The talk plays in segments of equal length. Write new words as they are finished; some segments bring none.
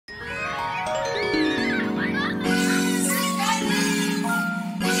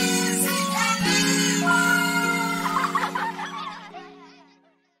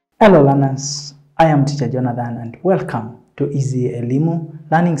Hello learners, I am Teacher Jonathan and welcome to EasyElimu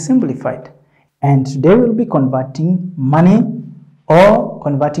Learning Simplified. And today we'll be converting money or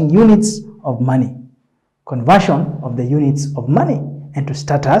converting units of money. Conversion of the units of money. And to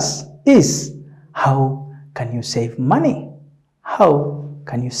start us is, how can you save money? How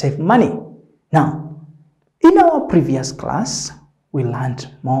can you save money? Now, in our previous class, we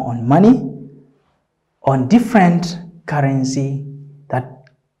learned more on money, on different currency,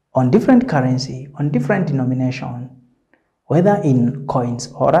 on different denomination, whether in coins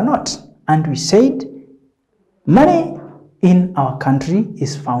or not. And we said money in our country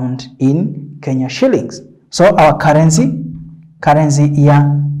is found in Kenya shillings. So our currency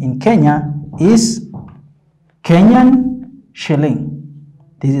here in Kenya is Kenyan shilling.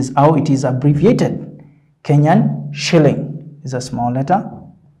 This is how it is abbreviated. Kenyan shilling is a small letter.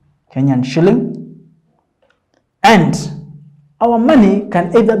 Kenyan shilling. And our money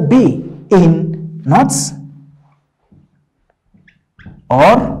can either be in notes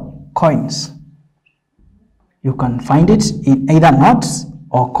or coins. You can find it in either notes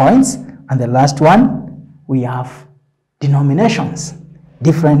or coins. And the last one, we have denominations,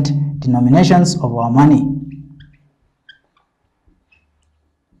 different denominations of our money.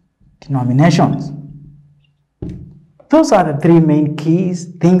 Denominations. Those are the three main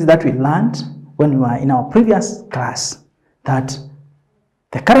things that we learned when we were in our previous class. That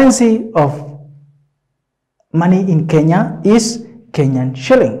the currency of money in Kenya is Kenyan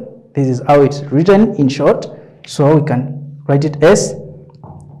shilling. This is how it's written in short. So we can write it as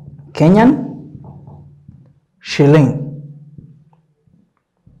Kenyan shilling.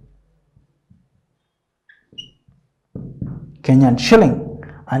 Kenyan shilling.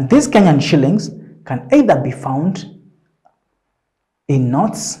 And these Kenyan shillings can either be found in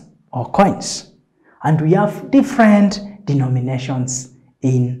notes or coins. And we have different denominations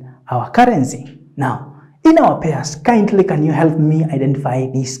in our currency. Now, in our pairs, kindly can you help me identify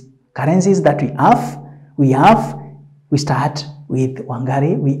these currencies that we have? We start with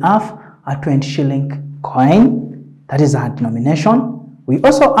Wangari. We have a 20 shilling coin. That is our denomination. We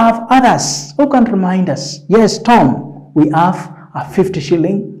also have others. Who can remind us? Yes, Tom. We have a 50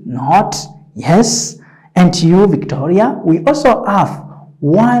 shilling note. Yes. And you, Victoria, we also have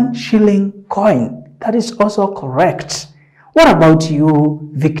 1 shilling coin. That is also correct. What about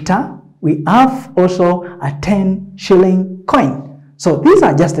you, Victor? We have also a 10 shilling coin. So these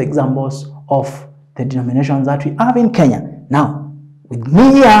are just examples of the denominations that we have in Kenya. Now, with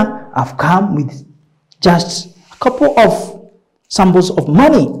me here, I've come with just a couple of samples of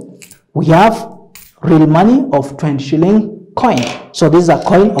money. We have real money of 20 shilling coin. So this is a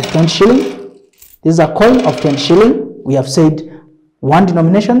coin of 20 shilling. This is a coin of 20 shilling. We have said one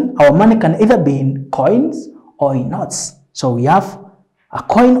denomination. Our money can either be in coins or in notes. So we have a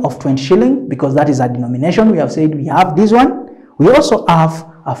coin of 20 shilling because that is a denomination. We have said we have this one. We also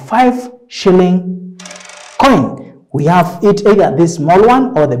have a 5 shilling coin. We have it either this small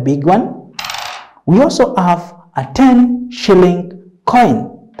one or the big one. We also have a 10 shilling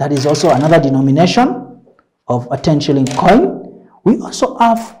coin. That is also another denomination of a 10 shilling coin. We also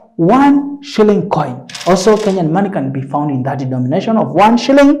have 1 shilling coin. Also, Kenyan money can be found in that denomination of 1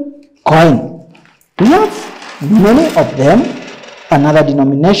 shilling coin. We have many of them. Another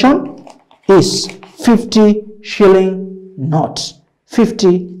denomination is 50 shilling note.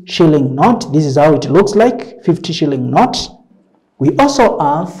 50 shilling note. This is how it looks like. 50 shilling note. We also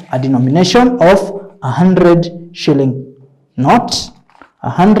have a denomination of 100 shilling note.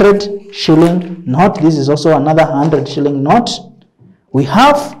 100 shilling note. This is also another 100 shilling note. We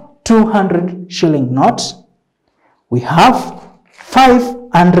have 200 shilling notes. We have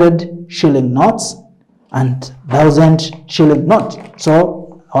 500 shilling notes and 1,000 shilling note.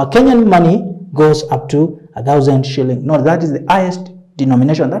 So our Kenyan money goes up to 1,000 shilling note. That is the highest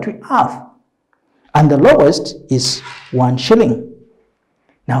denomination that we have. And the lowest is 1 shilling.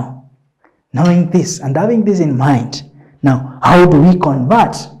 Now, knowing this and having this in mind, now how do we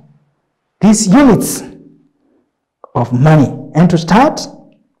convert these units of money? And to start,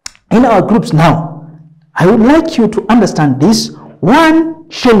 in our groups now, I would like you to understand this. 1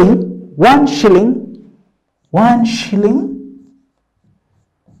 shilling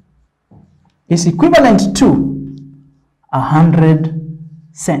is equivalent to 100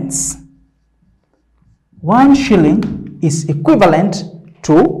 cents. 1 shilling is equivalent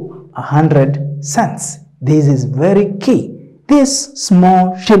to 100 cents. This is very key. This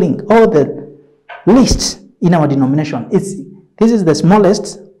small shilling or the least in our denomination, this is the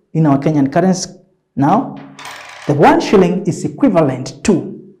smallest in our Kenyan currency now. The 1 shilling is equivalent to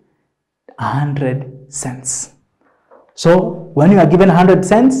 100 cents. So when you are given 100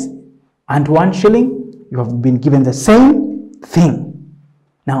 cents and 1 shilling, you have been given the same thing.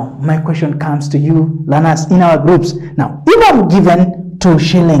 Now, my question comes to you, learners in our groups. Now, if I'm given 2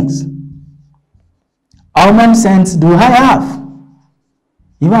 shillings, how many cents do I have?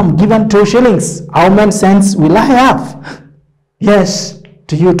 If I'm given 2 shillings, how many cents will I have? Yes,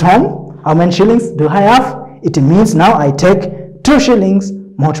 to you, Tom, how many shillings do I have? It means now I take 2 shillings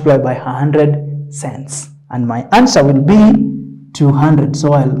multiplied by 100 cents. And my answer will be 200.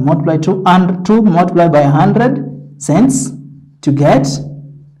 So I'll multiply 2 multiplied by 100 cents to get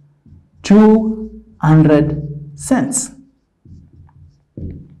 200 cents.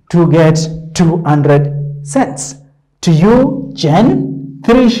 To get 200 cents. To you, Jen,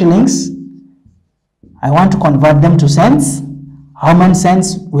 3 shillings. I want to convert them to cents. How many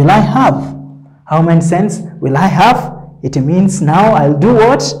cents will I have? How many cents will I have? It means now I'll do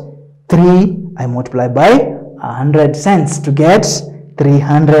what? 3, I multiply by 100 cents to get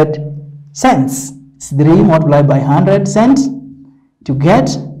 300 cents. It's 3 multiplied by 100 cents to get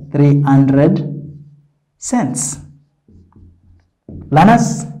 300 cents.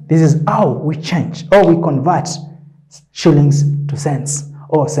 Learners, this is how we change or we convert shillings to cents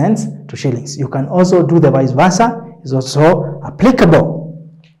or cents to shillings. You can also do the vice versa. It's also applicable.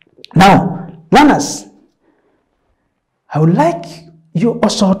 Now, learners, I would like you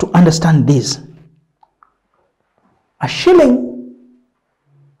also to understand this. A shilling,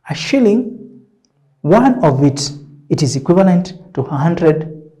 one of it is equivalent to 100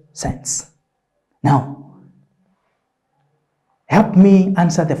 cents. Now, help me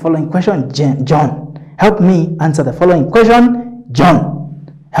answer the following question, John. Help me answer the following question, John.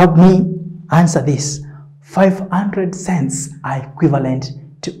 Help me answer this. 500 cents are equivalent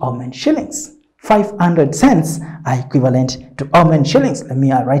to how many shillings? 500 cents are equivalent to how many shillings? Let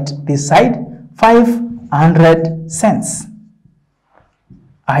me write this side. 500 cents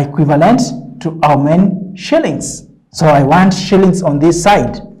are equivalent to how many shillings? So I want shillings on this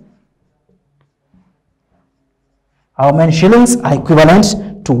side. How many shillings are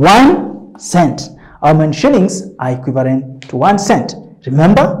equivalent to 1 cent? How many shillings are equivalent to 1 cent?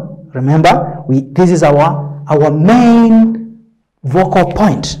 Remember, this is our main vocal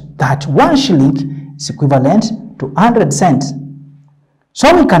point, that 1 shilling is equivalent to 100 cents.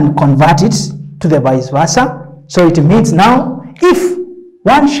 So we can convert it to the vice versa. So it means now if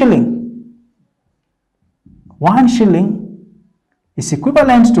 1 shilling is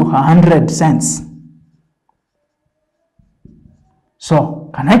equivalent to 100 cents. So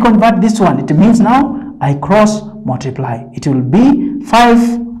can I convert this one? It means now I cross multiply. It will be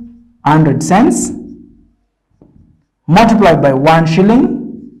 500 cents multiplied by 1 shilling,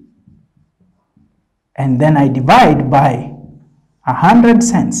 and then I divide by 100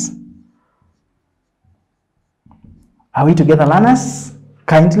 cents. Are we together, learners?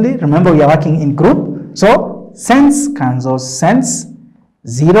 Kindly remember we are working in group. So cents cancels cents,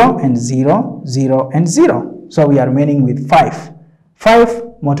 0 and 0, 0 and 0. So we are remaining with 5. 5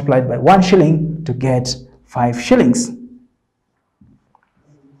 multiplied by 1 shilling to get 5 shillings.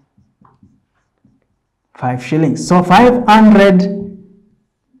 5 shillings. So 500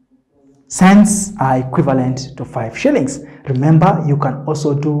 cents are equivalent to 5 shillings. Remember, you can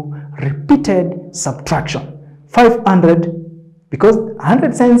also do repeated subtraction. 500, because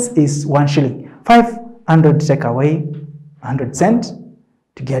 100 cents is 1 shilling. 500 take away 100 cents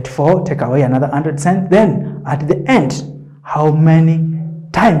to get 4, take away another 100 cents. Then at the end, how many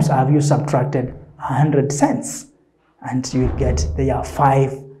times have you subtracted 100 cents? And you get there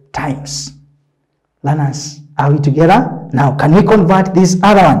 5 times. Learners, are we together? Now, can we convert this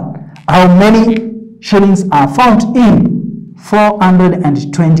other one? How many shillings are found in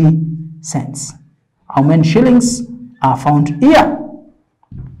 420 cents? How many shillings are found here?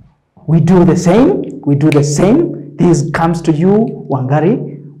 We do the same. This comes to you,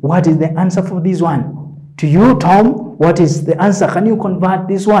 Wangari. What is the answer for this one? To you, Tom, what is the answer? Can you convert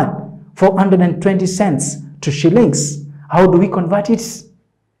this one? 420 cents to shillings. How do we convert it?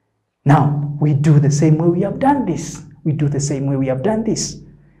 Now, we do the same way we have done this.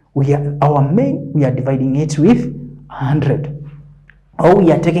 We are dividing it with 100. Or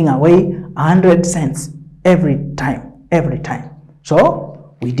we are taking away 100 cents every time.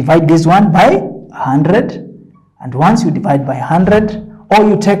 So, we divide this one by 100. And once you divide by 100, or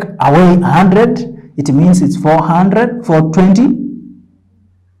you take away 100, it means it's 420.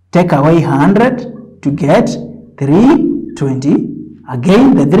 Take away 100 to get 320.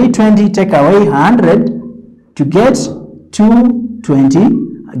 Again, the 320 take away 100 to get 220.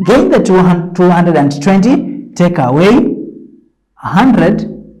 Again, the 220 take away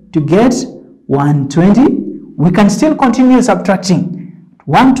 100 to get 120. we can still continue subtracting.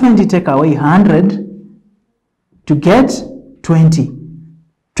 120 take away 100 to get 20.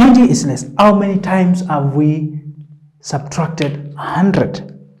 20 is less. How many times have we subtracted 100?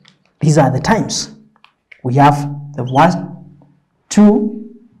 These are the times. We have the 1, 2,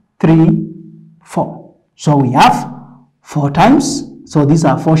 3, 4. So we have 4 times. So these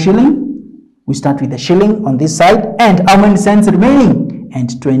are 4 shilling. We start with the shilling on this side. And how many cents remaining?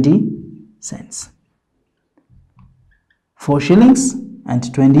 And 20 cents. 4 shillings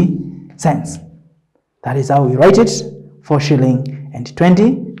and 20 cents. That is how we write it. 4 shilling and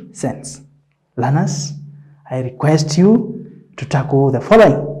 20 cents. Learners, I request you to tackle the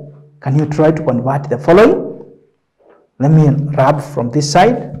following. Can you try to convert the following? Let me rub from this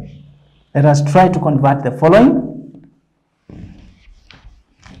side. Let us try to convert the following.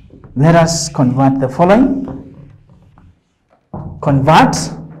 Let us convert the following. Convert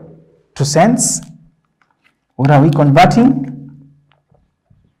to cents. What are we converting?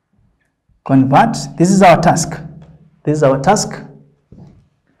 Convert. This is our task. This is our task.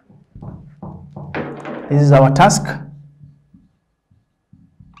 This is our task.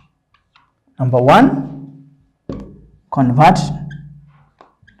 Number 1, convert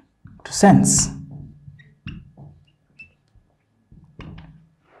to cents.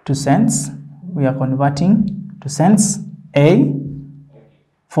 To cents. We are converting to cents. A,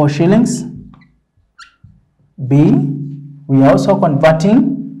 4 shillings. B, we are also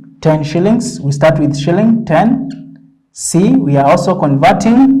converting 10 shillings. We start with shilling, 10. C, we are also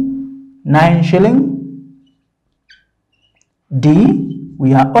converting 9 shilling. D,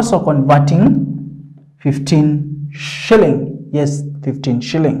 we are also converting 15 shilling. Yes, 15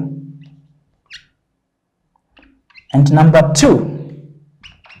 shilling. And number 2,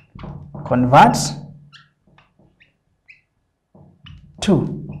 convert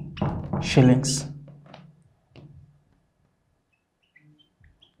to shillings.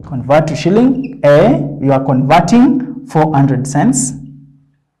 Convert to shilling. A, we are converting 400 cents.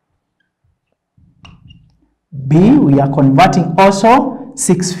 B, we are converting also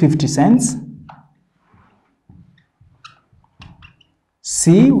 650 cents.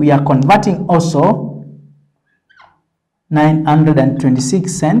 C, we are converting also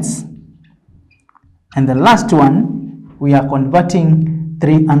 926 cents. And the last one, we are converting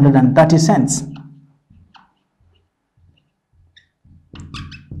 330 cents.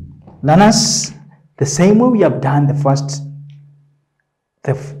 Learners, the same way we have done the first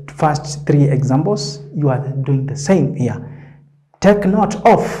 3 examples, you are doing the same here. Take note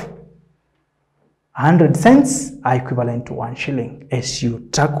of 100 cents are equivalent to 1 shilling as you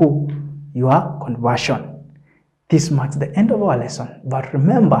tackle your conversion. This marks the end of our lesson, but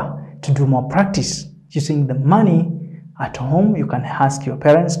remember to do more practice using the money at home. You can ask your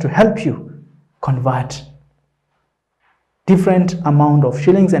parents to help you convert different amount of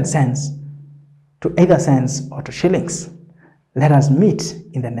shillings and cents to either cents or to shillings. Let us meet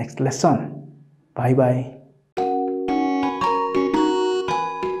in the next lesson. Bye bye.